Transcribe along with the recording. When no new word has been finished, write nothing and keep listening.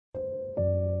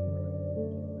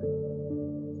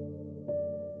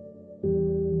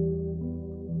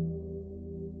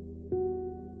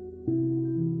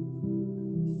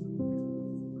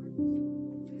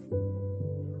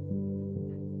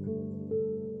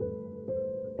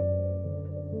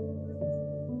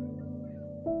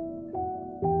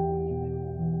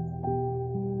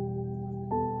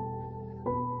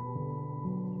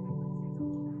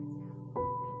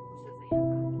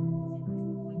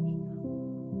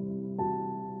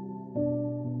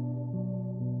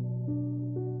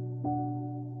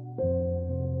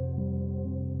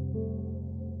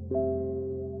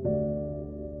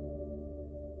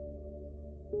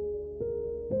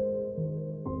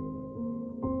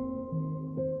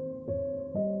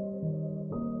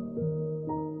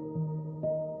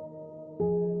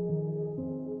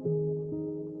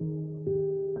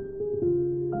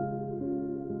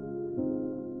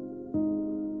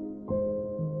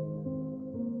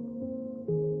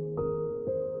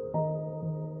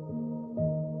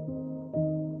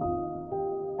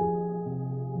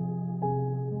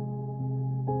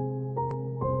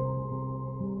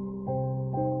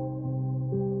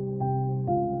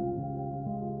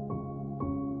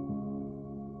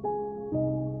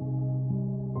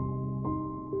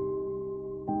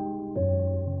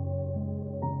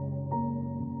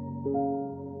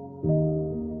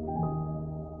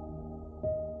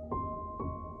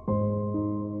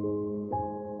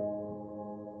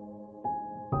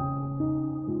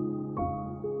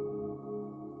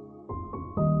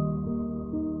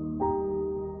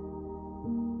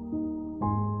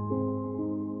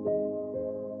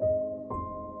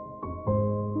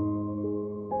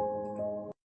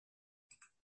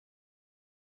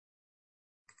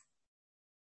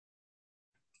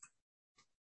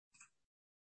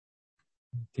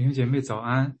弟兄姐妹早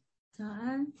安。早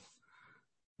安。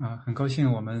很高兴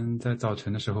我们在早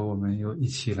晨的时候我们又一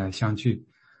起来相聚。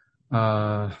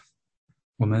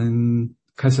我们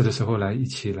开始的时候一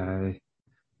起来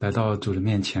到主的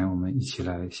面前，我们一起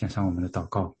来献上我们的祷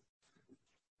告。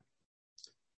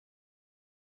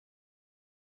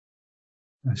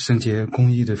圣洁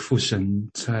公义的父神，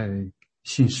在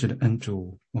信实的恩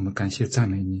主，我们感谢赞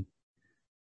美你。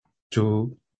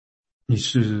主，你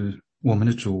是我们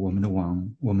的主，我们的王，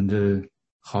我们的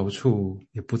好处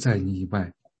也不在你以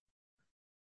外。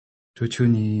主，求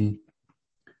你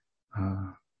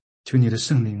求你的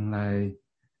圣灵来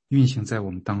运行在我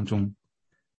们当中，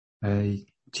来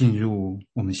进入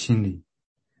我们心里。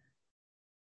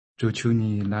主，求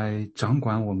你来掌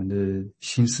管我们的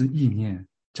心思意念，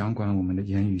掌管我们的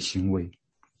言语行为。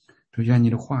主，愿你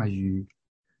的话语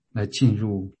来进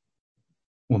入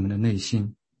我们的内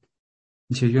心，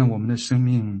而且愿我们的生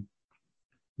命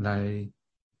来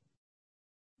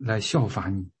效法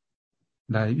你，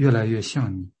来越来越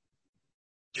像你。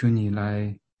求你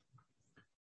来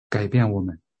改变我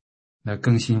们，来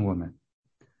更新我们，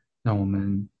让我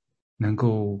们能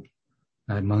够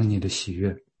来蒙你的喜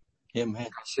悦。感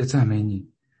谢赞美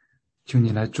你，求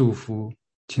你来祝福，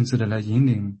亲自的来引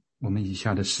领我们以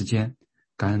下的时间。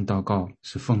感恩祷告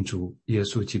是奉主耶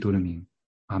稣基督的名，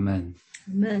阿们。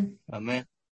阿们。阿们。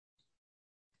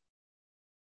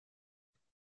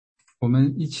我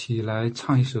们一起来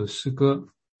唱一首诗歌，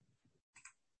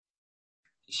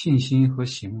信心和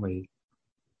行为。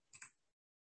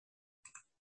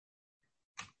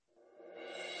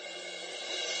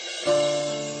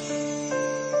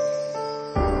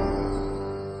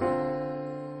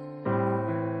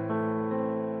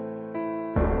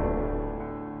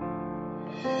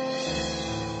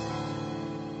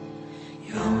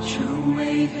要成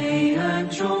为黑暗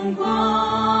中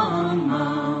光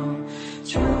芒，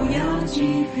就要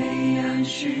进黑暗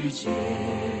世界，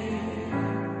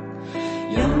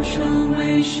要成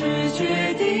为世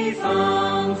界的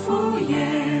防腐液，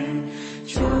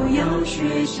就要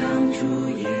学像主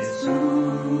耶稣。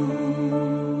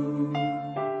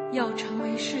要成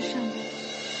为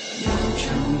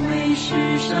世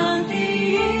上的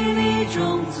一粒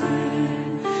种子，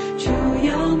就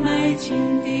要埋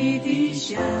进地底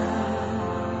下，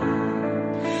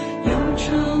要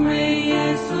成为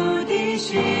耶稣的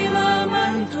喜乐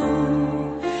门徒，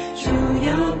就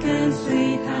要跟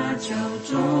随他脚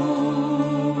踪。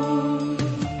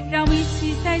让我们一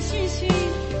起在信心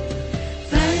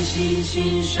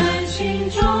善行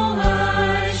中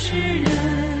爱世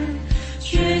人，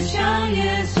学像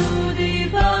耶稣的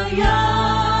榜样，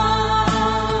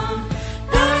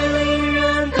带领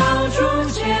人到主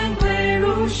前归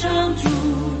入上主，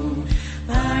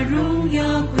把荣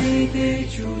耀归给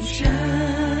主神。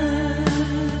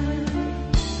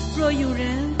若有人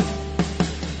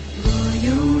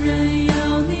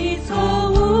要你走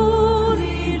无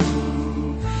里路，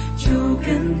就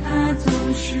跟他走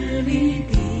10里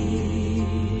地。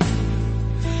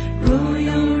若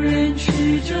有人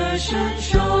吃着深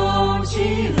受饥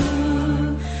饿，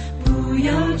不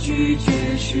要拒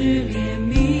绝是怜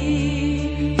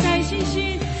悯。在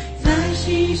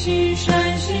信心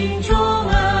善行中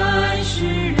爱世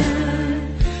人，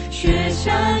学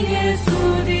像耶稣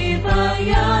的榜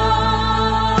样，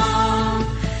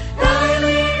带领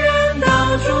人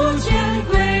到主前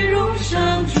归入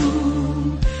上主，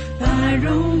把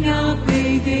荣耀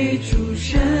归给主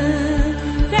神。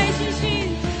在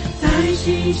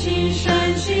信心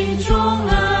善行中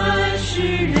爱世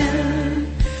人，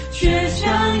学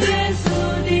像耶稣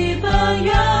的榜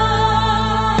样，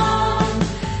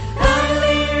带领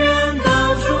人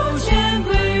到主前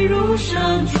归入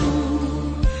上主，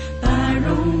把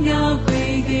荣耀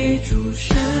归给主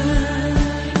神。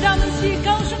让我们一起高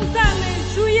声赞美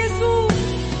主耶稣。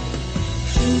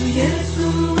主耶稣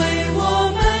为我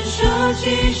们舍弃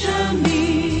生命，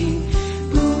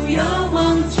不要忘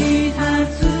记他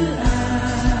慈爱，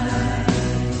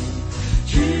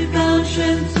至高神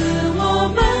赐我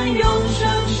们永生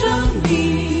生命，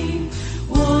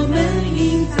我们应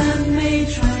赞美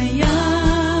传扬。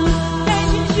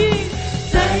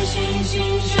在信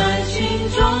心善行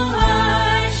中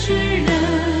爱世人，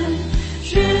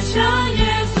学像耶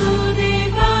稣的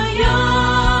榜样，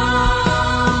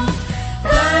带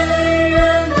领人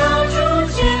到主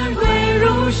前归入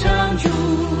上主，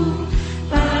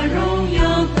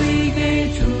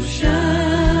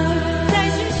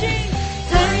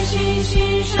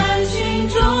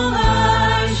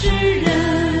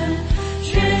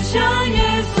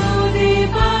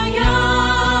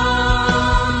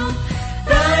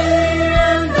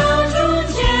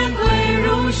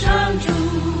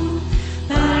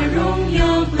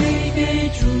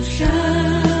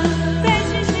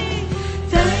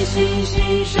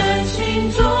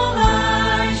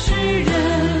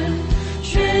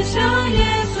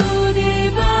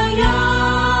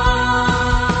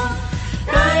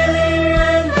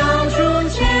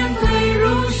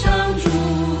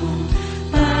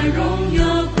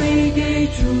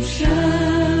属神，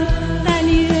带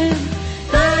领人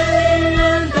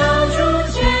到处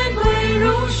见归入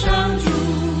上主，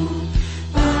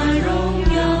把荣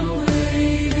耀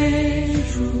归给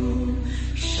主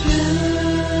神。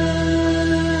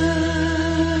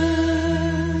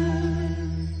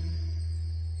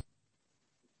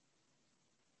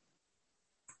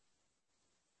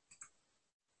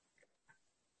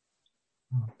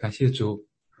感谢主。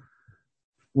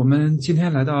我们今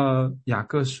天来到雅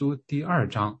各书第2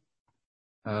章，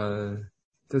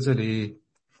在这里，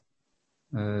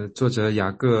作者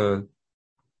雅各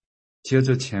接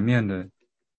着前面的，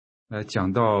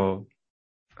讲到，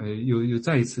又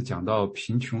再一次讲到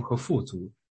贫穷和富足，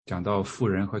讲到富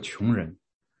人和穷人，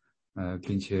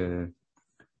并且，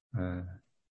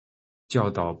教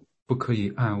导不可以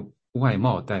按外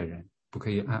貌待人，不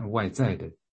可以按外在的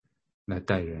来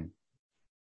待人，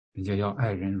并且要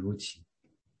爱人如己。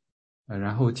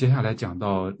然后接下来讲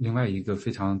到另外一个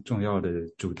非常重要的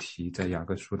主题，在雅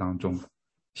各书当中，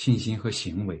信心和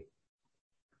行为。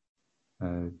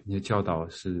并且教导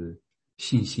是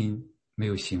信心没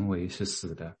有行为是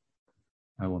死的。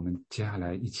我们接下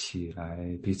来一起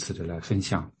来彼此的来分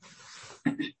享。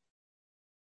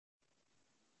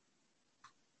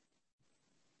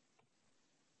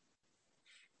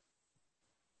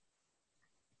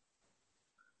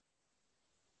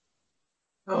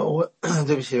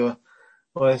对不起，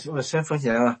我先分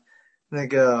享啊。那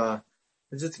个，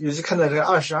有时看到这个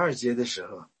22节的时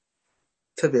候，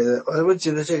特别的，我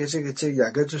觉得这个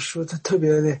雅各这书它特别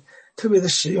的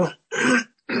实用，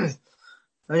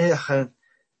而且很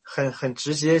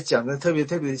直接，讲的特别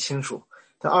的清楚。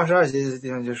在22节的地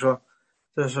方就说，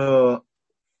他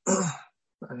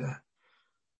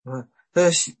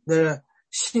的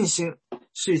信心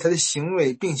是与他的行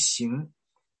为并行，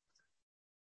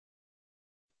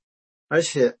而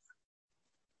且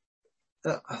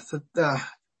而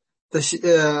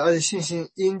且信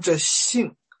心因着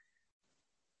信，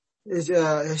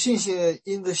信心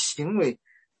因着行为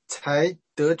才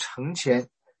得成全。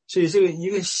所以这个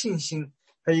一个信心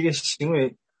和一个行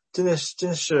为真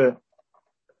是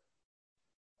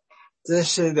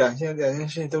两件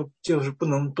事情都就是不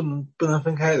能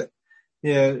分开的。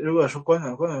也如果说光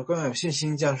有信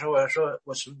心，这样说我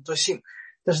什么都信，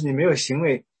但是你没有行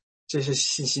为，这些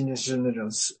信心就是那种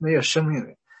没有生命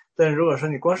的。但是如果说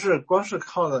你光是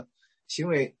靠了行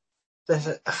为，但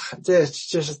是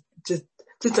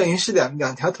这等于是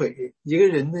两条腿，一个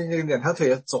人的那个两条腿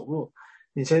要走路，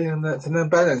你才能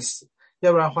balance，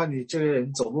 要不然的话你这个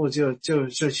人走路就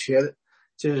瘸了，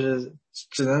就是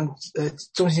只能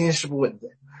重心是不稳的。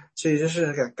所以就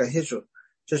是感谢主，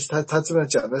就是他这么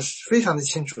讲的非常的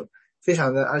清楚，非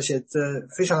常的，而且这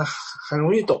非常的很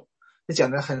容易懂，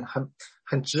讲的很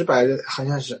直白的，好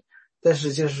像是，但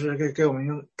是就是给我们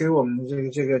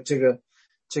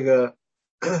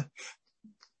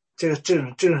这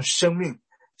种生命，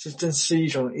这是一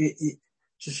种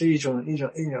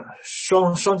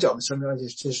双脚的生命，而且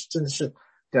这是真的是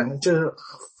这是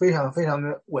非常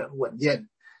的稳健。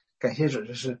感谢主，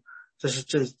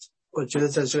我觉得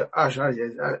在这22节，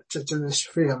这真的是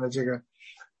非常的这个，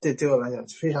对我来讲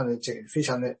非常的这个非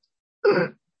常的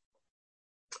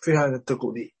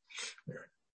鼓励。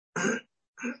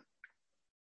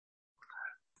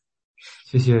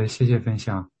谢谢分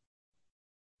享。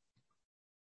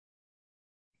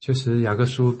确实雅各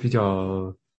书比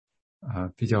较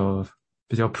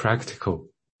practical，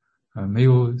 没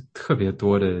有特别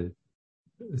多的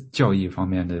教义方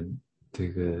面的这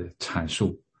个阐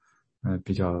述，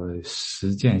比较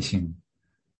实践性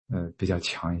比较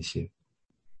强一些。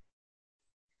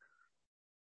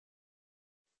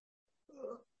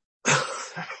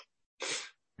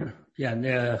那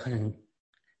个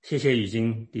谢谢宇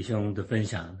金弟兄的分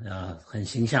享很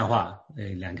形象化，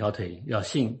两条腿要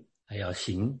信还要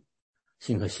行，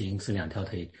信和行是两条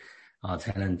腿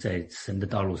才能在神的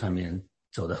道路上面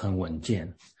走得很稳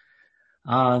健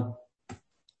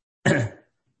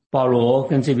保罗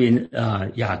跟这边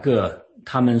雅各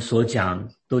他们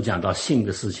都讲到信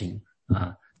的事情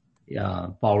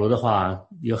保罗的话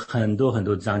有很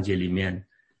多章节里面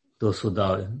都说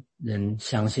到人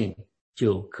相信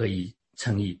就可以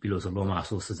称义，比如说罗马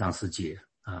书4章10节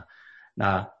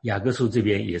那雅各书这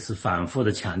边也是反复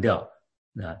的强调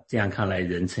这样看来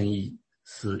人称义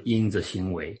是因着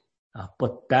行为不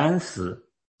单是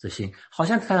这信，好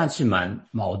像看上去蛮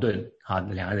矛盾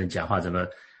两个人讲话怎么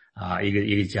一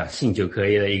个讲信就可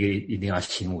以了，一个一定要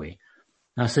行为。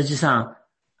那实际上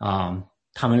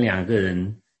他们两个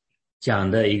人讲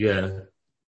的一个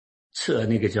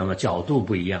那个叫什么角度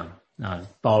不一样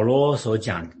保罗所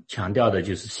强调的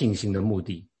就是信心的目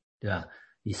的，对吧？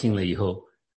你信了以后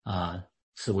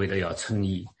是为了要称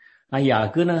义。那雅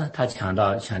各呢，他强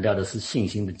调的是信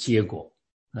心的结果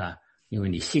啊，因为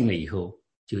你信了以后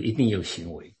就一定有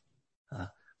行为啊。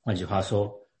换句话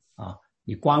说啊，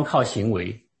你光靠行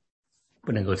为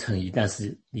不能够称义，但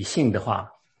是你信的话，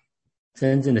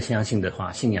真正的相信的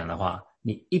话，信仰的话，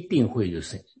你一定会有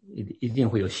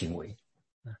行为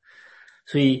啊。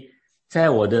所以在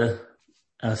我的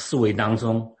思维当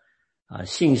中啊，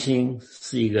信心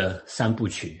是一个三部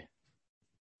曲。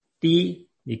第一，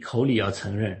你口里要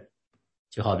承认，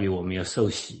就好比我们要受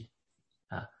洗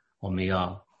啊，我们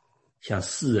要向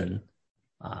世人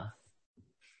啊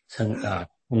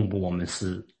公布我们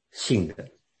是信的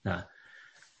啊，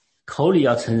口里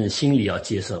要承认，心里要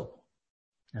接受。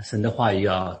神的话语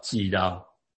要记到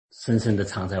深深的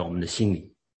藏在我们的心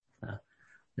里啊，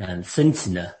身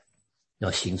体呢要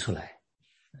行出来。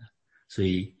所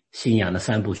以信仰的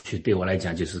三部曲对我来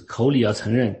讲就是口里要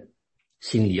承认，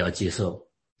心里要接受，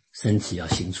身体要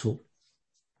行出。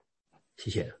谢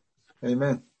谢。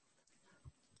Amen。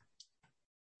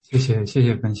谢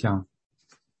谢分享。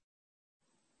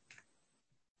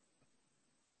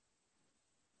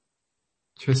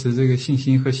确实这个信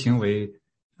心和行为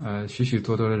许许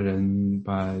多多的人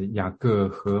把雅各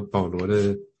和保罗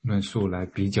的论述来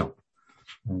比较，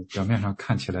表面上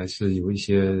看起来是有一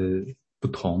些不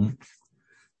同，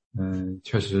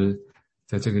确实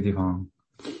在这个地方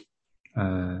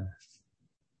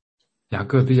雅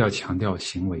各比较强调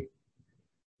行为，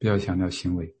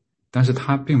但是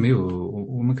他并没有，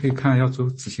我们可以看，要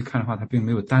仔细看的话，他并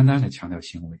没有单单的强调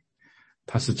行为，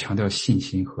他是强调信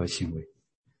心和行为。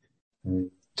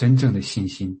真正的信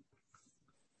心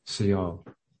是要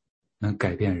能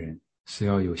改变人，是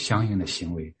要有相应的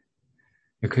行为。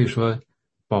也可以说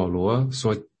保罗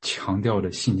所强调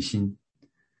的信心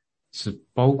是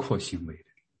包括行为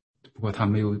的，不过他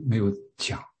没有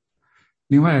讲。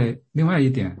另外一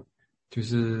点就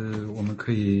是我们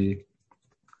可以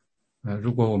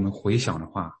如果我们回想的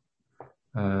话，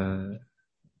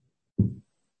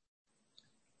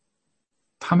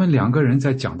他们两个人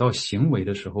在讲到行为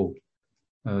的时候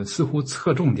似乎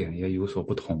侧重点也有所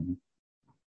不同。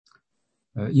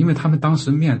因为他们当时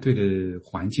面对的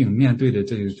环境，面对的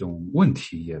这种问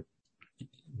题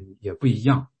也不一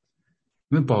样。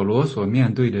因为保罗所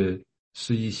面对的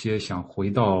是一些想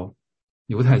回到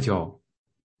犹太教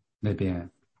那边，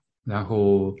然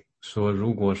后说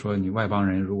如果说你外邦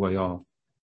人如果要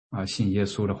信耶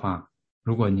稣的话，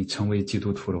如果你成为基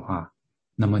督徒的话，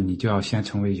那么你就要先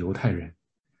成为犹太人，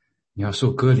你要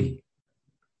受割礼，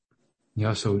你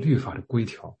要受律法的规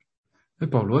条。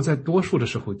保罗在多数的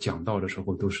时候讲到的时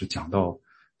候都是讲到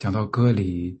割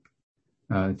礼，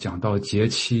讲到节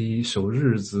期守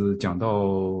日子，讲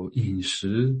到饮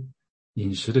食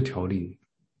的条例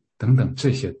等等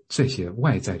这些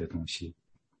外在的东西。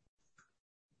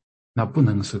那不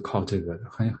能是靠这个，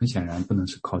很显然不能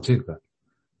是靠这个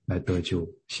来得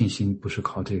救，信心不是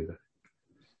靠这个。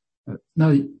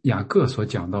那雅各所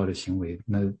讲到的行为，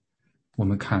那我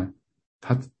们看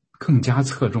他更加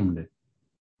侧重的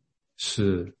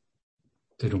是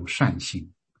这种善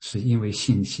行，是因为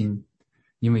信心，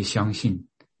因为相信，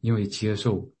因为接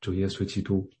受主耶稣基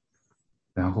督，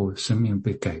然后生命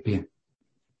被改变，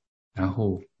然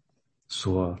后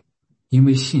因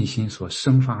为信心所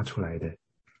生发出来的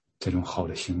这种好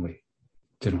的行为，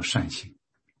这种善行。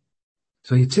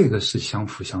所以这个是相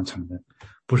辅相成的，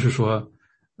不是说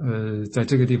在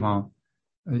这个地方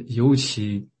尤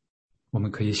其我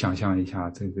们可以想象一下，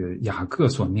这个雅各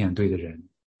所面对的人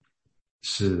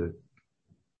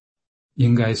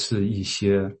应该是一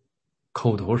些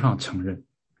口头上承认，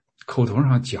口头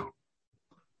上讲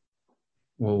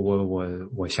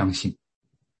我相信，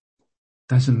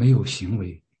但是没有行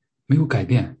为，没有改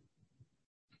变，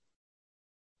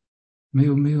没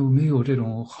有这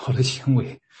种好的行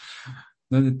为。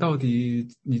那到底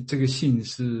你这个信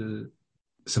是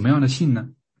什么样的信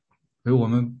呢？所以我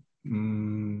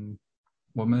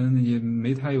们也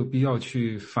没太有必要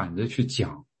去反着去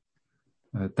讲。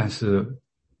但是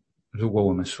如果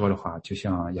我们说的话，就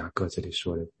像雅各这里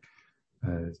说的，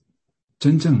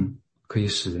真正可以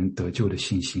使人得救的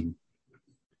信心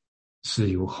是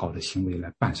由好的行为来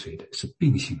伴随的，是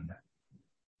并行的。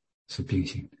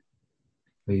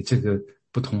所以这个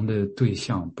不同的对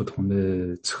象，不同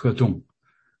的侧重，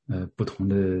不同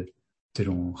的这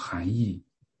种含义，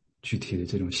具体的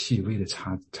这种细微的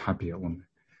差别，我们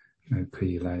可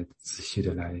以来仔细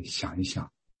的来想一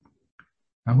想。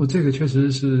然后这个确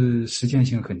实是实践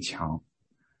性很强，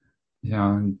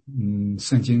像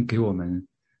圣经给我们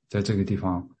在这个地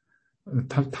方，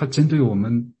它针对我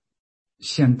们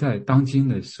现在当今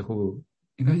的时候，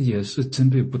应该也是针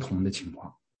对不同的情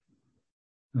况。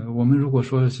我们如果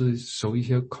说是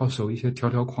靠守一些条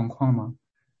条框框吗？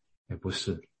也不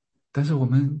是。但是我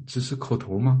们只是口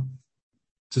头吗？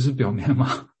只是表面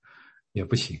吗？也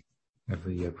不行，也不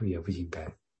应该，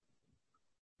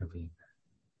也不应该。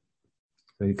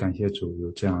所以感谢主有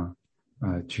这样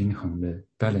均衡的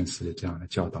balance 的这样的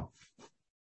教导。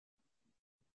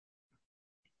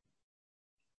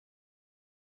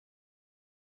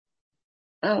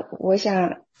我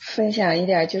想分享一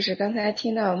点，就是刚才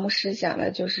听到牧师讲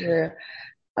的，就是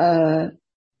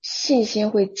信心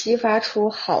会激发出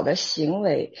好的行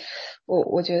为，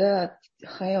我觉得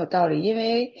很有道理，因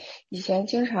为以前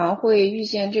经常会遇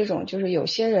见这种，就是有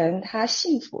些人他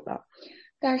信主了，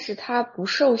但是他不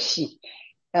受洗，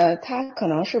他可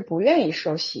能是不愿意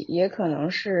受洗，也可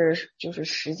能是就是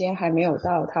时间还没有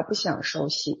到，他不想受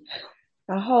洗。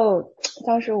然后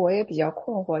当时我也比较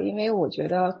困惑，因为我觉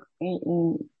得，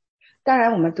当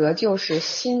然我们得救是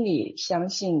心里相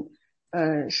信，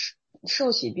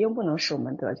受洗并不能使我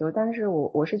们得救，但是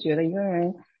我是觉得一个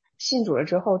人信主了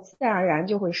之后，自然而然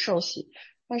就会受洗。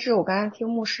但是我刚才听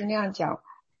牧师那样讲，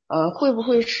会不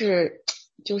会是，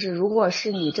就是如果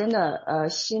是你真的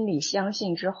心里相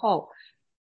信之后，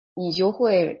你就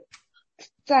会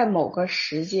在某个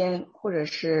时间或者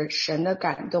是神的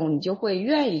感动，你就会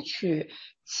愿意去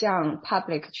向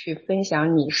public 去分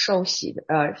享你受洗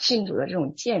的信主的这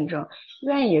种见证，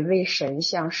愿意为神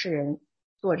向世人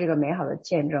做这个美好的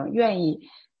见证，愿意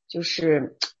就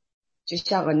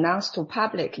像 announce to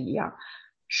public 一样，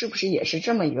是不是也是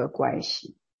这么一个关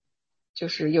系？就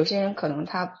是有些人可能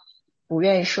他不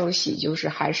愿意受洗，就是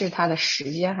还是他的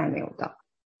时间还没有到。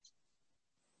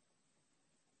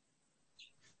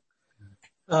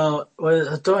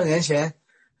我多少年前，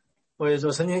我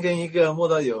曾经跟一个慕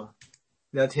道友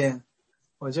聊天，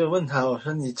我就问他，我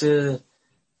说你这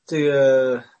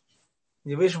个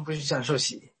你为什么不去想受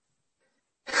洗？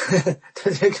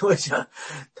他就跟我讲，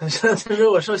他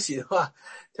说我受洗的话，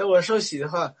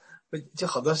就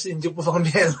好多事情就不方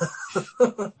便了。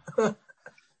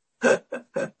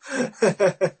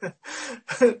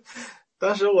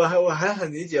当时我还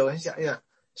很理解，我很想，哎呀，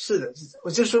是的，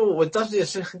我就说我当时也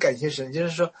是很感谢神，就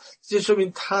是说，就说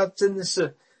明他真的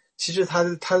是，其实他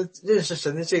认识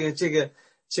神的这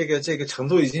个程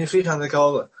度已经非常的高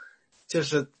了，就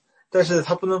是，但是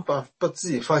他不能把自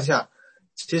己放下。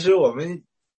其实我们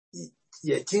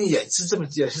也是这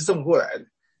么过来的。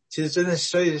其实真的，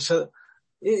所以说，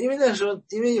因为那时候，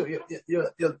因为有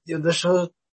的时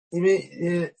候，因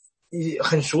为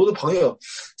很熟的朋友，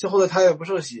最后来他也不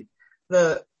受洗，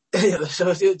那有的时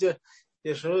候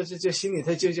有时候就心里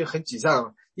他就很沮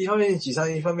丧，一方面沮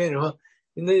丧，一方面然后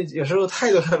那有时候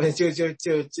态度上面就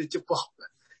不好了，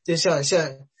就像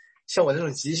我这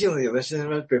种急性的，有的是什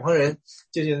么北方人，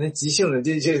就有那急性的，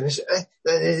就有的是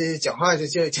讲话就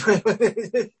恨不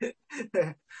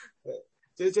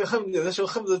得有的时候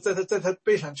恨不得在他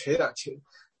背上捶两拳。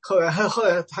后来他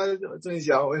这么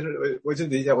讲，我就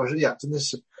理解，我说呀，真的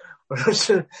是，我说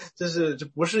这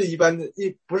不是一般的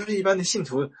信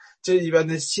徒，这是一般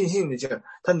的信心的讲，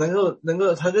他能够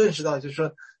他认识到，就是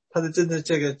说他的真的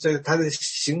这个他的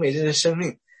行为，这些生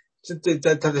命，这对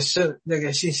在他的那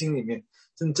个信心里面，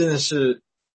真的是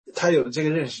他有这个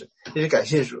认识，也是感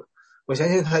谢主。我相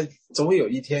信他总有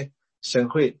一天神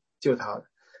会救他的，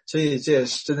所以这也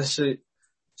是真的是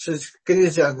跟着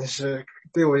讲的是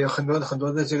对我有很多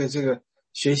的这个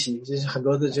学习，这是很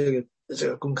多的这个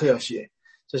功课要学，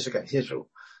这是感谢主。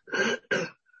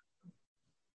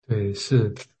对，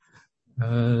是，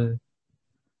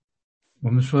我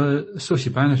们说受洗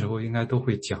班的时候应该一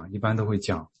般都会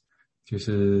讲，就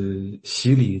是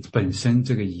洗礼本身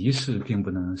这个仪式并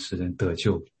不能使人得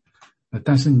救，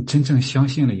但是你真正相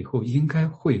信了以后，应该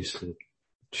会是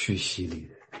去洗礼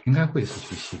的，应该会是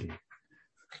去洗礼的。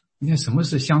你看什么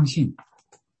是相信？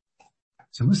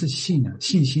什么是信呢？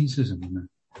信心是什么呢？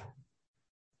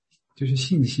就是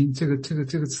信心这个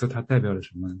词它代表了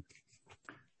什么呢？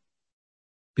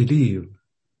 Believe，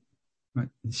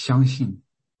 相信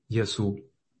耶稣，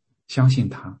相信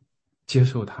他，接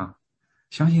受他，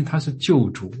相信他是救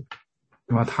主，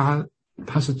对吧？他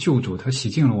是救主，他洗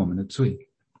净了我们的罪，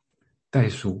代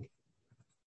赎，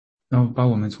然后把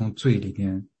我们从罪里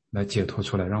边来解脱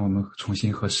出来，让我们重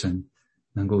新和神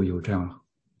能够有这样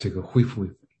这个恢复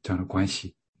这样的关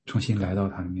系，重新来到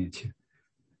他的面前。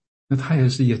那他也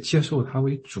接受他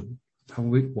为主，他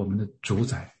为我们的主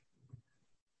宰，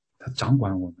他掌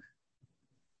管我们，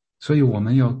所以我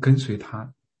们要跟随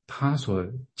他所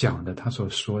讲的，他所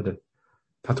说的，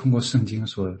他通过圣经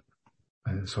所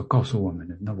告诉我们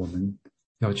的，那我们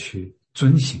要去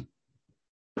遵行，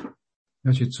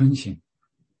要去遵行。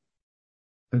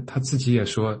他自己也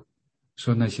说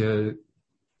那些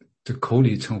这口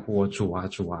里称呼我主啊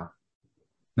主啊，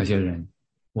那些人，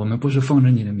我们不是奉着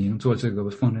你的名做这个，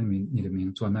奉着你的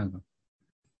名做那个，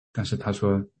但是他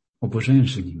说我不认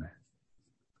识你们。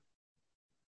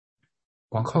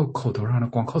光靠口头上的，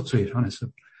光靠嘴上的是，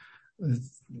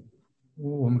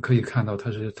我们可以看到他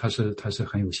是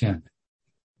很有限的。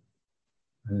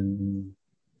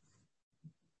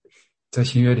在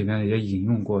新约里面也引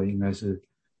用过，应该是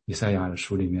以赛亚的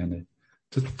书里面的，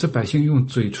这百姓用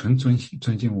嘴唇尊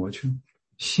敬我，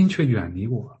心却远离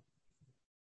我，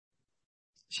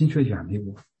心却远离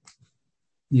我，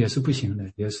也是不行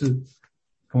的，也是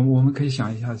我们可以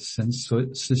想一下，神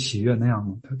是喜悦那样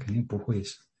吗？他肯定不会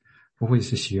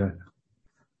是喜悦的，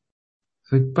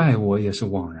所以拜我也是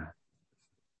枉然。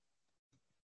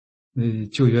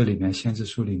旧约里面先知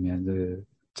书里面的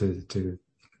这个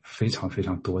非常非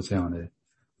常多这样的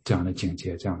警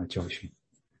戒，这样的教训。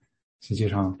实际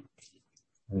上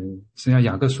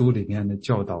雅各书里面的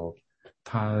教导，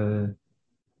它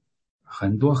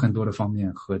很多很多的方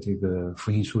面和这个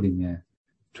福音书里面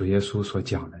主耶稣所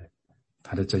讲的，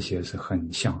他的这些是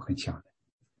很像的，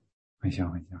很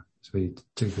像。所以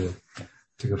这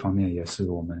个方面也是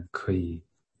我们可以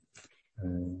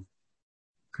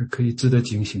可以值得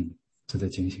警醒。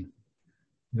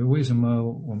为什么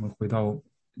我们回到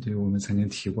这个我们曾经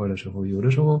提过的时候，有的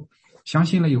时候相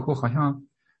信了以后，好像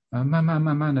慢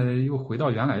慢的又回到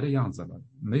原来的样子了，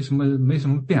没什么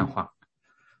变化，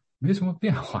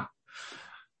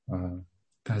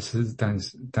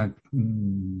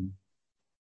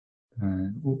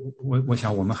我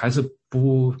想我们还是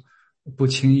不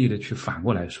轻易的去反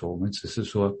过来说，我们只是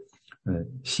说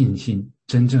信心，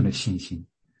真正的信心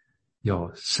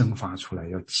要生发出来，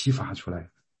要激发出来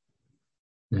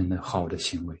人的好的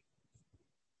行为，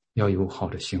要有好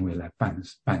的行为来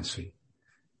伴随。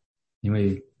因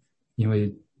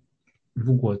为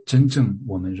如果真正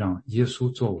我们让耶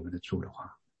稣做我们的主的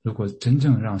话，如果真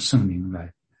正让圣灵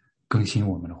来更新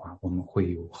我们的话，我们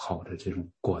会有好的这种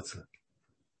果子，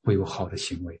会有好的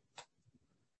行为，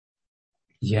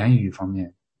言语方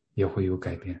面也会有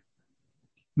改变，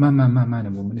慢慢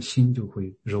的我们的心就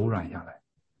会柔软下来，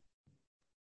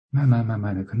慢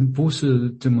慢的，可能不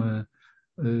是这么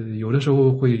有的时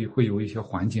候会有一些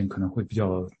环境可能会比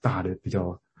较大的比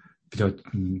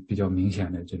较明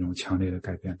显的这种强烈的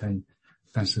改变，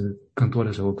但是更多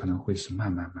的时候可能会是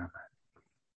慢慢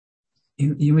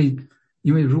因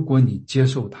为如果你接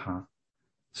受他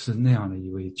是那样的一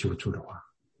位救主的话，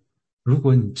如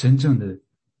果你真正的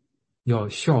要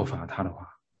效法他的话，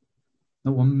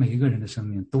那我们每一个人的生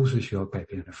命都是需要改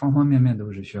变的，方方面面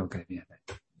都是需要改变的。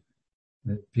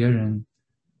别人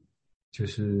就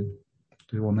是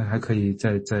对，我们还可以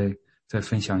再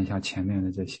分享一下前面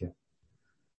的这些，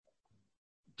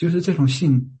就是这种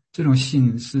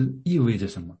信是意味着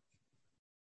什么？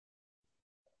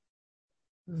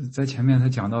在前面他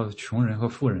讲到穷人和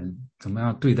富人怎么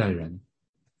样对待人，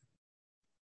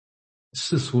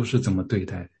世俗是怎么对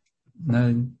待的，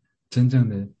那真正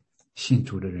的信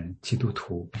主的人，基督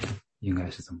徒应该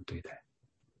是怎么对待？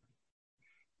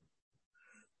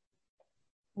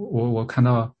我看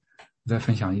到，再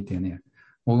分享一点点，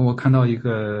我看到一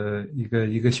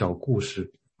个小故事，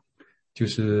就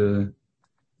是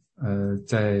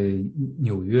在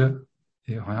纽约，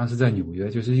也好像是在纽约，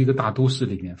就是一个大都市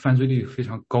里面，犯罪率非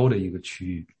常高的一个区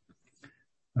域，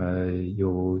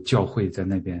有教会在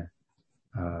那边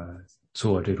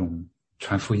做这种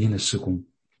传福音的事工，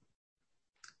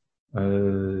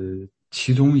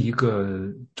其中一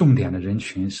个重点的人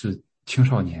群是青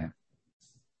少年，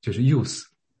就是 youth，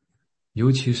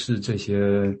 尤其是这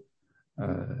些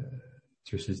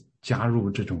就是加入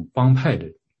这种帮派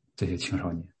的这些青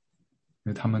少年，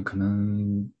因为他们可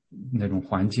能那种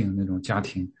环境那种家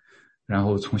庭，然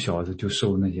后从小就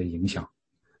受那些影响，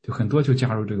就很多就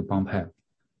加入这个帮派，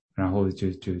然后就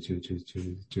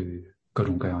各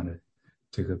种各样的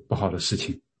这个不好的事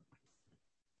情。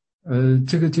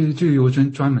这个就有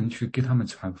人专门去给他们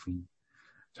传福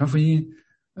音，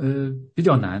比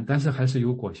较难，但是还是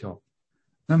有果效。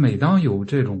那每当有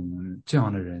这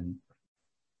样的人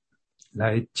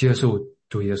来接受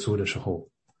主耶稣的时候，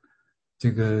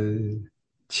这个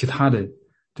其他的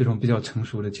这种比较成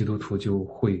熟的基督徒就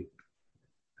会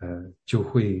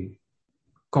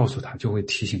告诉他，就会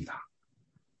提醒他，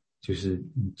就是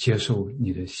你接受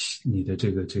你的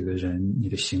这个人，你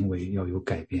的行为要有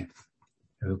改变。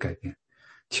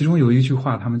其中有一句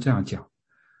话他们这样讲，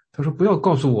他说不要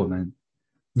告诉我们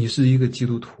你是一个基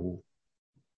督徒，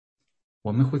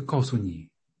我们会告诉你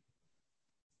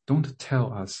Don't tell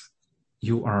us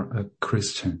you are a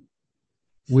Christian,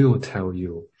 we'll tell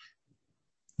you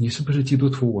你是不是基督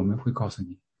徒，我们会告诉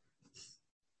你。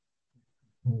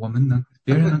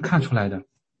别人能看出来的。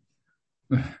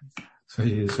所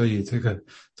以这个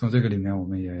从这个里面，我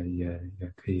们也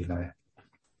可以来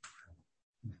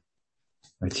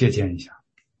借鉴一下。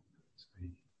所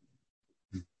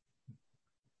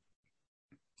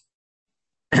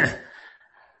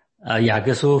以，雅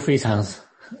各书非常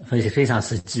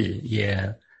实际，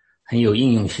也很有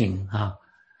应用性啊。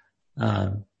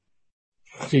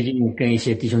最近跟一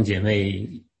些弟兄姐妹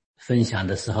分享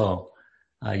的时候，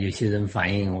有些人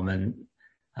反映我们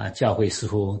教会似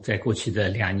乎在过去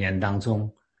的2年当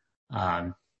中，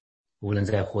无论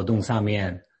在活动上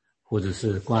面，或者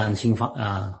是关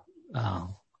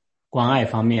爱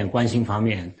方面、关心方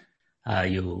面，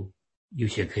有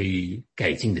些可以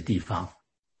改进的地方。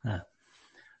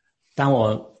当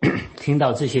我听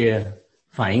到这些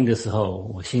反应的时候，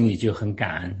我心里就很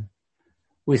感恩。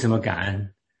为什么感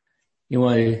恩？因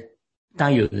为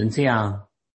当有人这样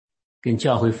跟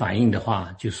教会反映的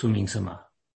话，就说明什么？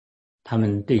他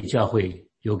们对教会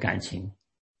有感情，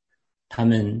他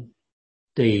们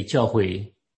对教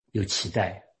会有期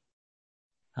待。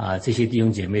这些弟兄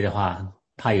姐妹的话，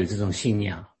他有这种信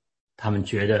仰，他们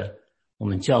觉得我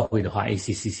们教会的话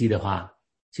 ，ACCC 的话，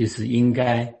就是应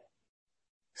该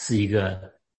是一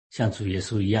个像主耶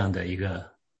稣一样的一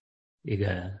个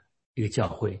教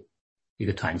会，一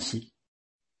个团体。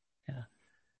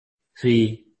所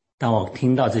以当我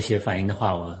听到这些反应的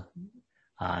话，我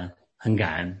很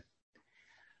感恩。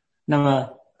那么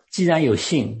既然有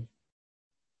信，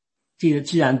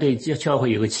既然对教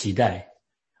会有个期待，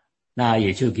那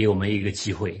也就给我们一个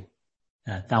机会。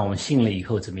当我们信了以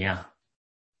后怎么样？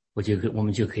我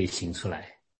们就可以行出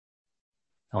来。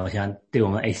那我想对我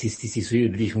们 ACCC 所有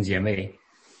的弟兄姐妹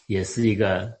也是一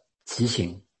个提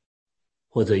醒，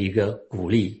或者一个鼓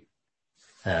励，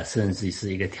甚至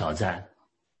是一个挑战。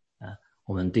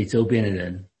我们对周边的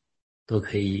人都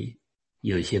可以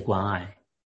有一些关爱，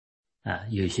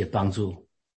有一些帮助，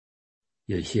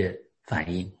有一些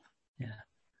反应。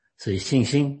所以信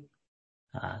心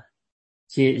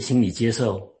心理接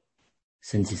受，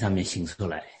身体上面行出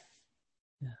来。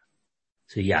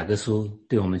所以雅各书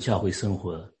对我们教会生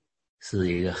活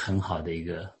是一个很好的一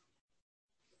个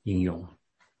应用。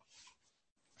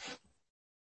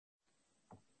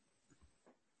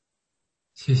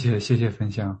谢谢分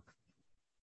享。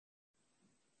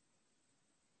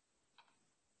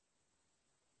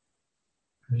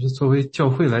可是作为教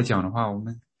会来讲的话，我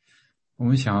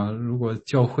们想，如果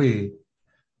教会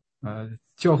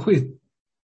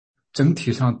整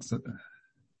体上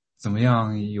怎么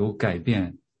样有改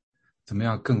变，怎么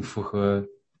样更符合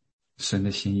神的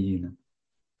心意呢？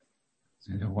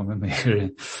我们每个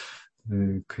人，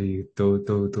可以都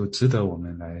值得我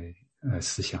们来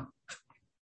思想。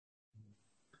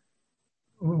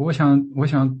我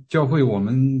想教会我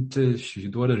们这许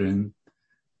多的人，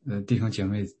弟兄姐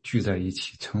妹聚在一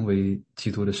起，成为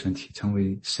基督的身体，成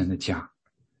为神的家。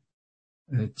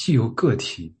既有个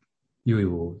体，又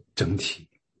有整体。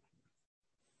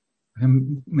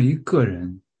每一个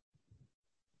人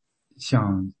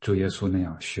像主耶稣那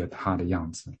样学他的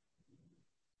样子。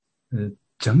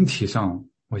整体上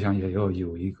我想也要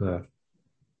有一个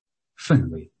氛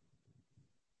围，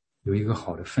有一个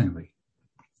好的氛围。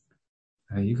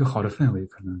一个好的氛围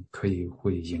可能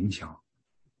会影响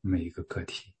每一个个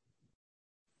体。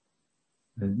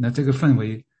那这个氛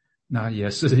围，那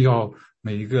也是要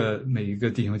每一个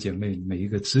弟兄姐妹，每一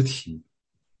个肢体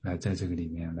来在这个里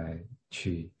面来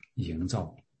去营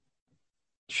造。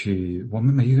我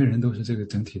们每一个人都是这个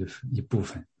整体的一部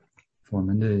分。我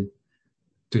们的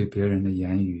对别人的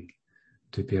言语，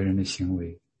对别人的行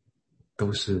为，都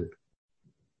是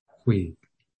会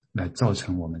来造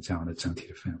成我们这样的整体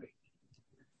的氛围。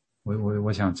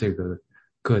我想这个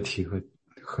个体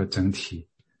和整体，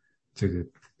这个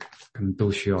可能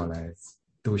都需要来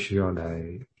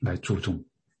注重。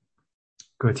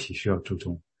个体需要注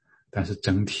重，但是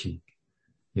整体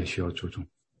也需要注重。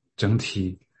整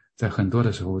体在很多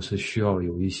的时候是需要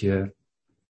有一些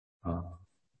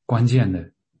关键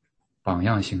的榜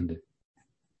样性的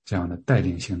这样的带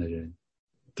领性的人，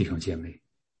弟兄姐妹，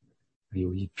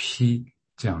有一批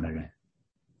这样的人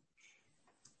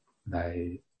来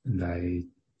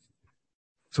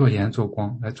做盐做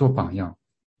光，来做榜样，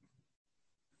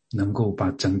能够把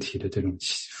整体的这种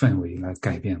氛围来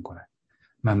改变过来，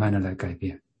慢慢的来改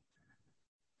变。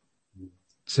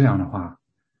这样的话，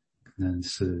可能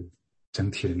是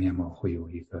整体的面貌会有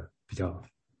一个比较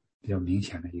明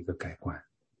显的一个改观。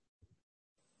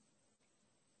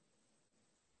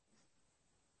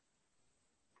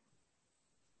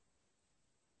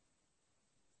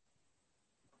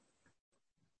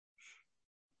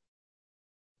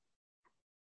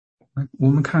我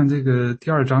们看这个第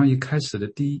2章一开始的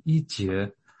第1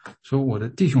节，说我的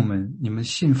弟兄们，你们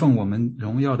信奉我们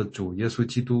荣耀的主耶稣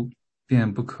基督，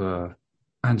便不可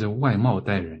按着外貌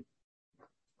待人。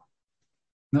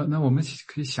那我们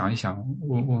可以想一想，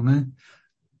我们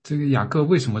这个雅各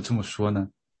为什么这么说呢？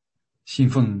信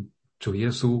奉主耶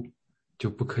稣就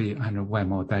不可以按照外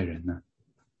貌待人呢？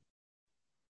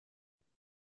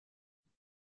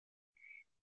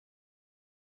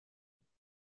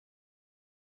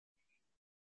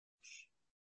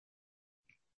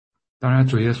当然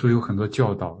主耶稣有很多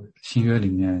教导，新约里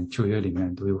面旧约里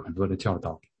面都有很多的教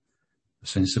导，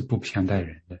神是不偏待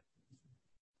人的。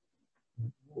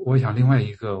我想另外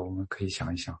一个我们可以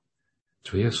想一想，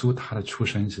主耶稣他的出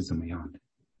身是怎么样的，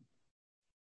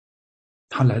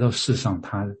他来到世上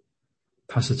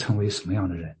他是成为什么样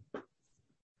的人。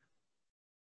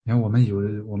因为我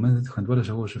们很多的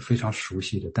时候是非常熟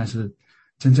悉的，但是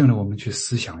真正的我们去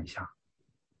思想一下，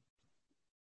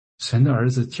神的儿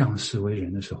子降世为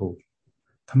人的时候，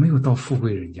他没有到富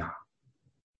贵人家，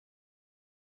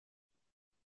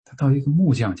他到一个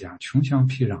木匠家，穷乡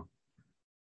僻壤，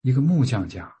一个木匠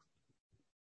家，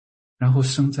然后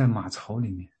生在马槽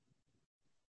里面，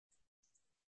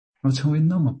然后成为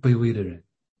那么卑微的人。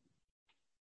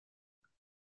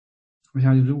我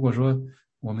想如果说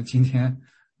我们今天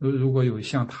如果有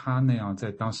像他那样在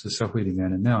当时社会里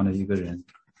面的那样的一个人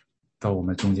到我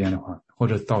们中间的话，或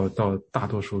者到大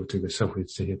多数这个社会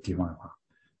这些地方的话，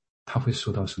他会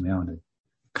受到什么样的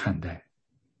看待？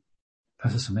他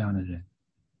是什么样的人？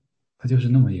他就是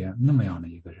那么样的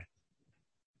一个人。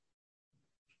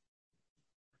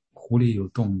湖里有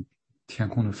洞，天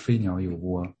空的飞鸟有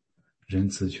窝，人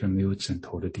子却没有枕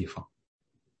头的地方。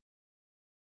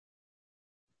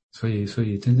所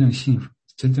以真正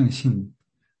信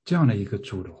这样的一个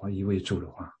主的话，一位主的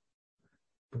话，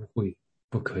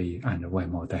不可以按照外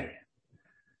貌待人。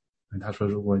他说，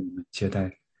如果你们接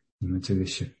待你们这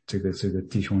个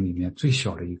弟兄里面最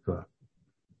小的一个，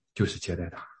就是接待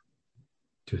他。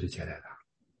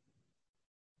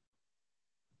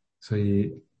所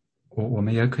以我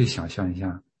们也可以想象一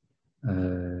下，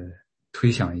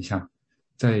推想一下，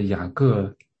在雅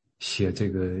各写这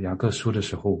个雅各书的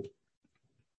时候，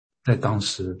在当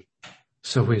时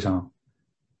社会上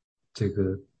这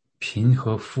个贫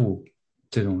和富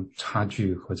这种差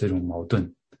距和这种矛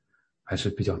盾还是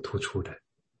比较突出的。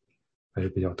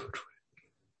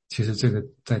其实这个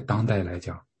在当代来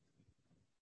讲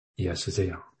也是这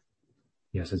样。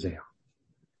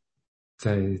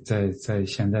在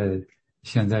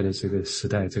现在的这个时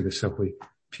代，这个社会，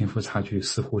贫富差距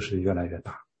似乎是越来越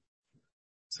大，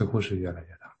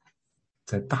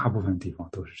在大部分地方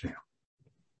都是这样。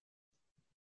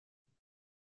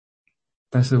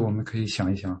但是我们可以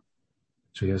想一想，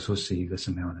主耶稣是一个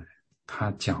什么样的人？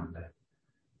他讲的，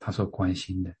他所关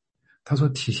心的，他所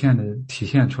体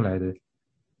现出来的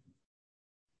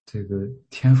这个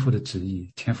天父的旨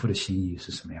意，天父的心意是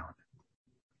什么样的？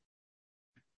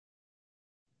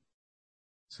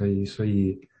所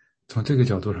以从这个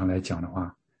角度上来讲的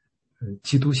话，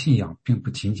基督信仰并不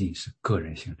仅仅是个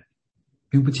人性的，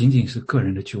并不仅仅是个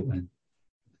人的救恩。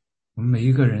我们每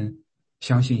一个人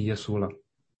相信耶稣了，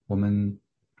我们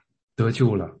得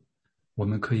救了，我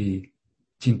们可以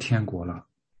进天国了，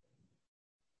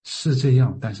是这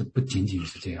样，但是不仅仅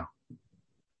是这样。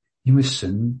因为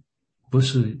神不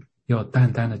是要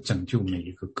单单的拯救每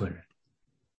一个个人，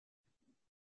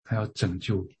他要拯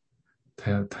救，他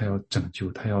要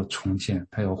重建，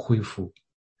他要恢复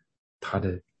他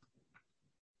的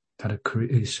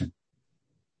creation，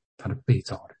 他的被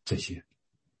造的这些。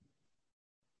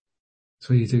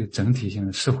所以这个整体性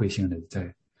的社会性的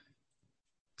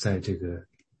在这个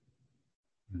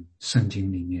圣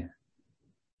经里面，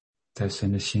在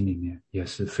神的心里面也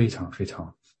是非常非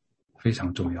常非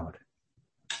常重要的。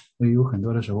所以有很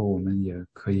多的时候我们也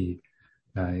可以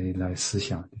来思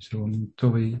想，就是我们作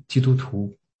为基督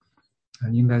徒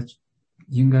应该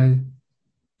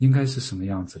是什么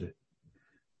样子的？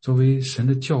作为神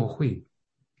的教会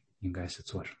应该是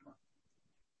做什么？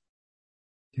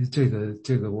其实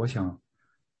这个我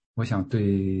想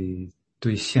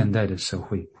对现代的社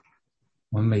会，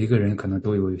我们每一个人可能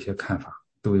都有一些看法，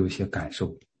都有一些感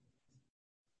受。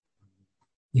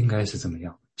应该是怎么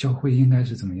样？教会应该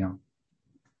是怎么样？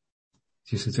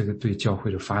其实这个对教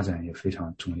会的发展也非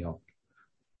常重要。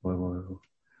我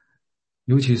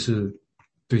尤其是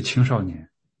对青少年，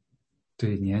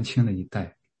对年轻的一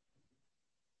代，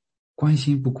关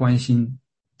心不关心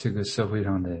这个社会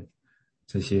上的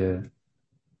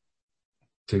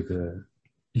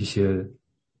一些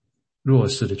弱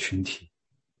势的群体？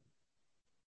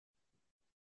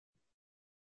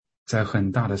在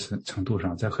很大的程度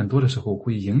上，在很多的时候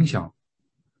会影响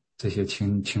这些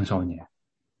青少年，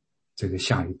这个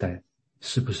下一代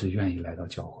是不是愿意来到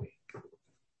教会。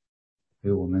所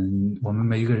以我们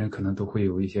每一个人可能都会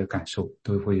有一些感受，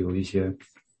都会有一些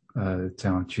这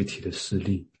样具体的事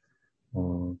例。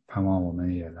我盼望我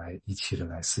们也一起的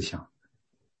来思想。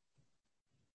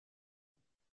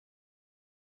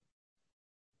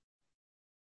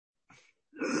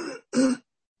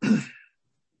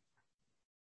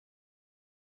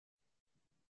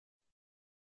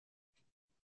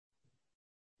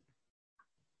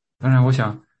当然我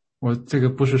想我这个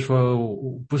不是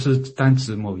单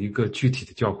指某一个具体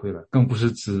的教会了，更不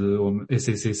是指我们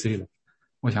ACCC 了。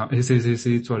我想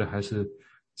ACCC 做的还是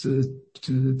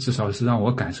至少是让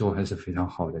我感受还是非常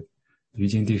好的。于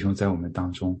金弟兄在我们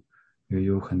当中也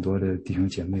有很多的弟兄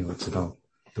姐妹，我知道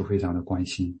都非常的关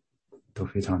心，都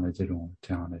非常的这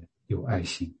样的有爱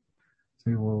心。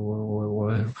所以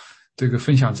我这个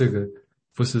分享这个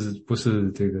不是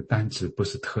这个单指，不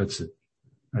是特指，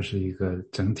而是一个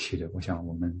整体的。我想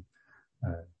我们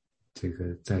这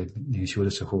个在灵修的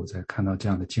时候，在看到这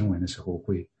样的经文的时候，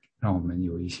会让我们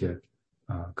有一些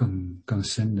更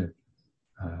深的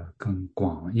更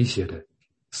广一些的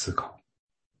思考。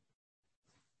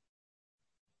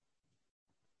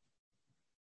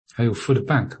还有 food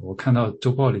bank， 我看到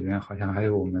周报里面好像还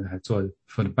有我们还做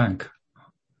food bank。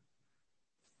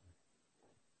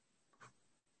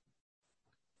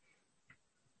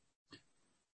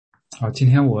好，今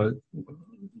天我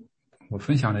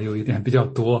分享的有一点比较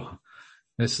多，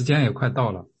时间也快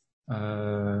到了，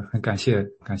很感谢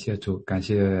主，感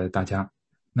谢大家。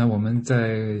那我们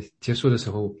在结束的时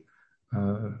候，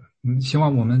希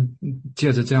望我们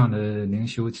借着这样的灵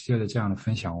修，借着这样的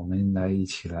分享，我们来一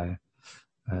起来，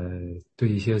对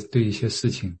一些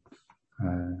事情，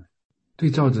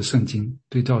对照着圣经，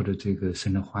对照着这个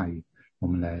神的话语，我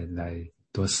们来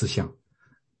多思想，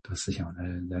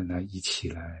来一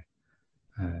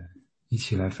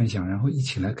起来分享，然后一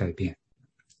起来改变，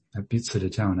来彼此的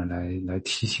这样的来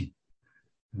提醒。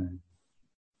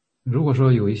如果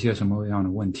说有一些什么样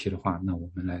的问题的话，那我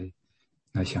们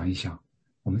来想一想，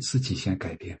我们自己先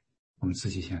改变。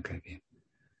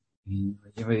因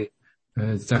为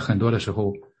在很多的时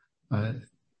候，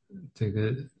这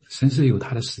个神是有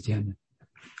他的时间的。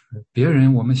别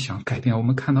人我们想改变，我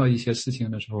们看到一些事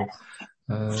情的时候，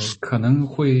可能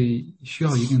会需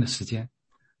要一定的时间。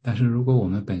但是如果我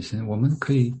们本身，我们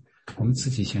自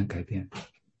己先改变，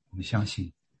我们相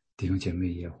信弟兄姐妹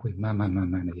也会慢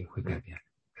慢的也会改变。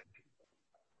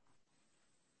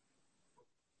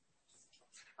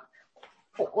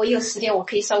我有时间我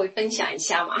可以稍微分享一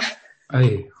下吗？哎，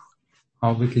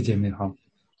好，Vicky 姐妹好。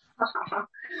好，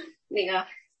那个，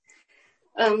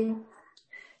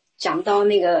讲到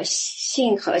那个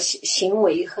性和行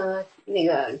为和那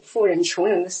个富人穷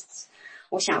人的，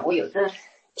我想我有的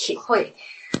体会。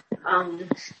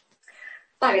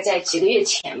大概在几个月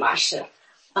前吧，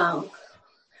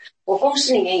我公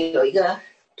司里面有一个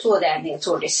做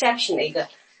reception 的一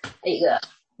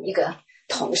个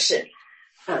同事，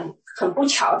很不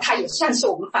巧，他也算是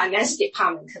我们 finance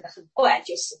department 的，很怪，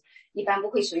就是一般不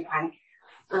会随团。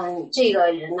这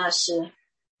个人呢是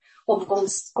我们公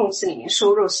司里面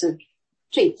收入是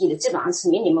最低的，基本上是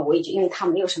minimum wage，因为他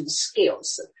没有什么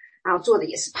skills， 然后做的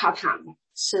也是 part time，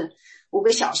 是5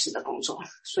个小时的工作，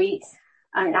所以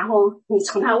然后你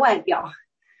从他外表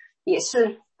也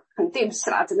是很对不起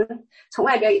啦，只能从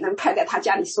外表也能看在他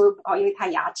家里收入高，因为他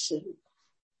牙齿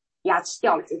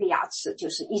掉了，这个牙齿就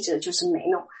是一直就是没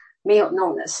有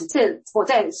弄的，是我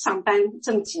在上班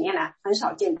这么几年来很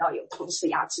少见到有同事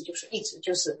牙齿就是一直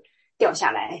就是掉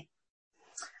下来，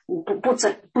不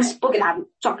给他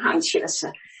装上去的是。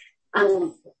因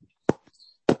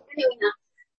为呢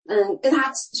跟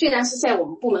他虽然是在我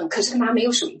们部门，可是跟他没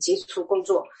有什么接触工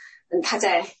作。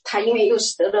他因为又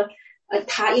是得了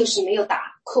他又是没有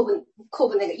打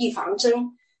COVID 那个预防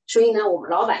针，所以呢我们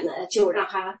老板呢就让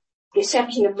他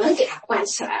reception 的门给他关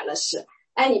起来了，是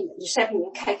你们 reception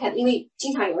门开，因为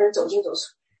经常有人走进走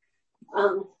出，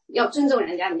要尊重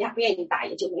人家不愿意打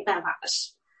也就没办法了。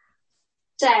是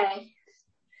在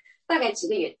大概几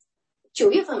个月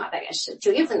，9月份吧，大概是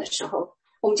9月份的时候，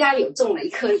我们家有种了一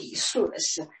棵梨树的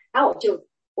是，然后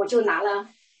我就拿了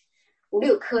5、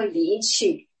6颗梨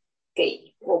去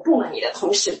给我部门里的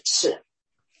同事吃。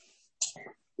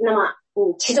那么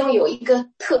其中有一个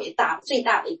特别大，最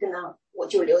大的一个呢，我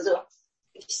就留着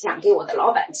想给我的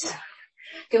老板吃的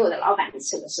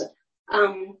是，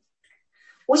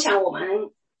我想我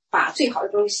们把最好的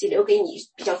东西留给你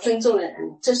比较尊重的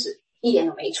人，这是一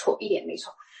点没错。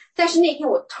但是那天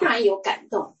我突然有感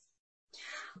动，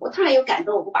我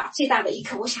把最大的一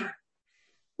颗，我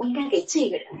我应该给这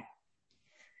个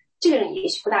人也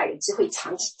许不大有机会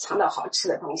尝到好吃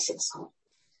的东西的时候，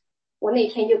我那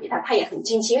天就给他也很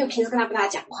惊奇，因为平时跟他不大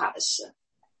讲话的事，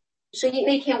所以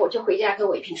那天我就回家跟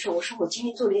伟平说，我说我今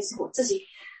天做了一件事，我自己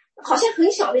好像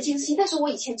很小的一件事情，但是我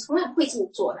以前从来不会这么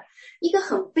做的。一个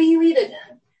很卑微的人，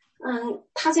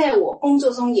他在我工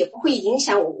作中也不会影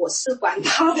响我，我是管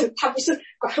他的，他不是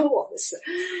管我的事。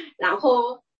然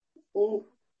后，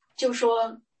就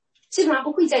说基本上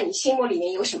不会在你心目里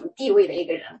面有什么地位的一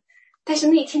个人。但是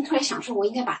那天突然想说，我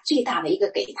应该把最大的一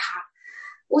个给他。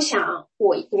我想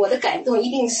我的感动一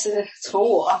定是从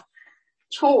我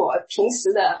平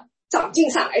时的长进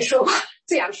上来说吧，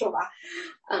这样说吧，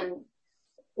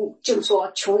就是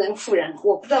说穷人富人，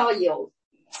我不知道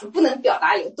不能表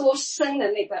达有多深的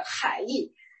那个含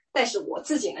义，但是我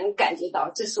自己能感觉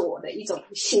到这是我的一种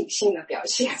信心的表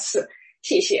现。是，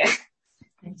谢谢。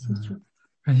感谢主，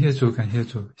感谢主，感谢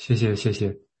主，谢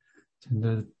谢，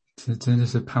真的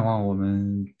是盼望我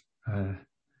们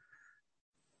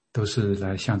都是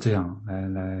来像这样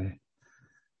来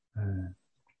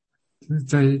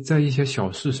在一些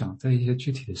小事上，在一些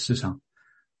具体的事上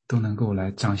都能够来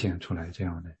彰显出来这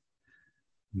样的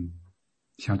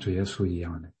像主耶稣一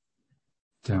样的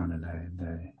这样的来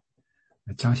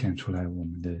彰显出来我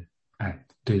们的爱，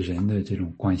对人的这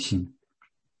种关心，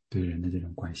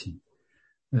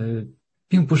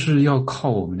并不是要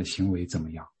靠我们的行为怎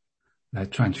么样来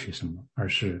赚取什么，而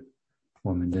是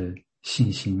我们的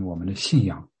信心，我们的信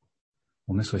仰，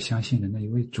我们所相信的那一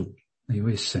位主，那一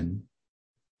位神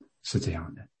是这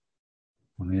样的，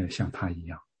我们也像他一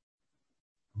样。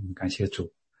感谢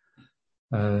主。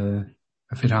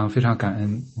非常非常感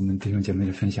恩我们弟兄姐妹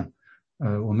的分享。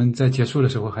我们在结束的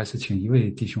时候还是请一位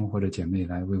弟兄或者姐妹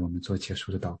来为我们做结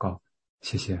束的祷告，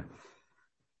谢谢。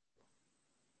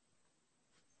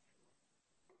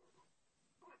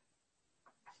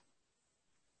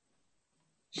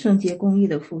圣洁公义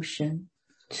的父神，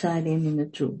慈爱怜悯的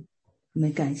主，我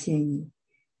们感谢你，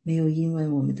没有因为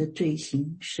我们的罪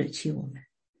行舍弃我们，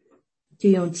就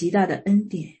用极大的恩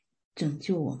典拯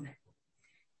救我们。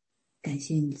感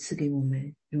谢你赐给我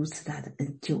们如此大的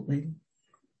救恩，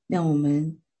让我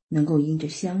们能够因着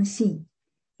相信，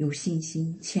有信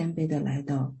心谦卑的来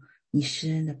到你施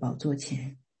恩的宝座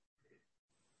前。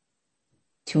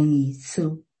求你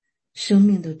赐生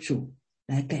命的主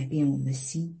来改变我们的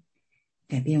心，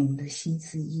改变我们的心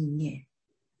思意念，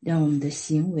让我们的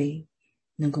行为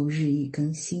能够日益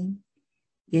更新，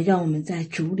也让我们在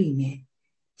主里面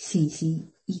信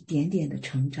心一点点的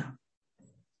成长，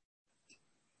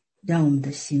让我们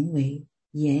的行为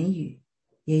言语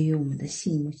也与我们的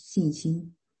信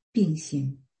心并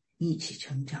行，一起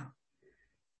成长，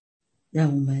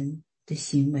让我们的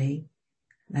行为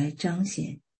来彰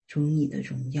显主你的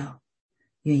荣耀。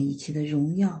愿一切的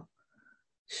荣耀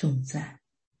颂赞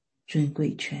尊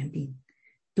贵权柄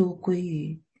都归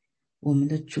于我们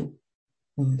的主，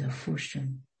我们的父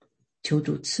神。求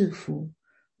主赐福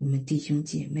我们弟兄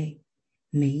姐妹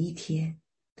每一天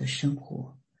的生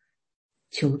活，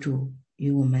求主与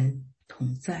我们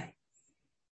同在。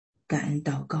感恩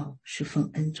祷告是奉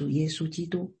恩主耶稣基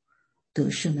督得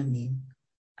胜的名，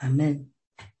阿们。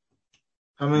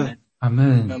阿们，阿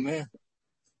们，阿们。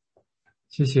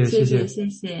谢谢谢谢谢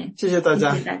谢大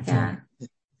家。谢谢大家。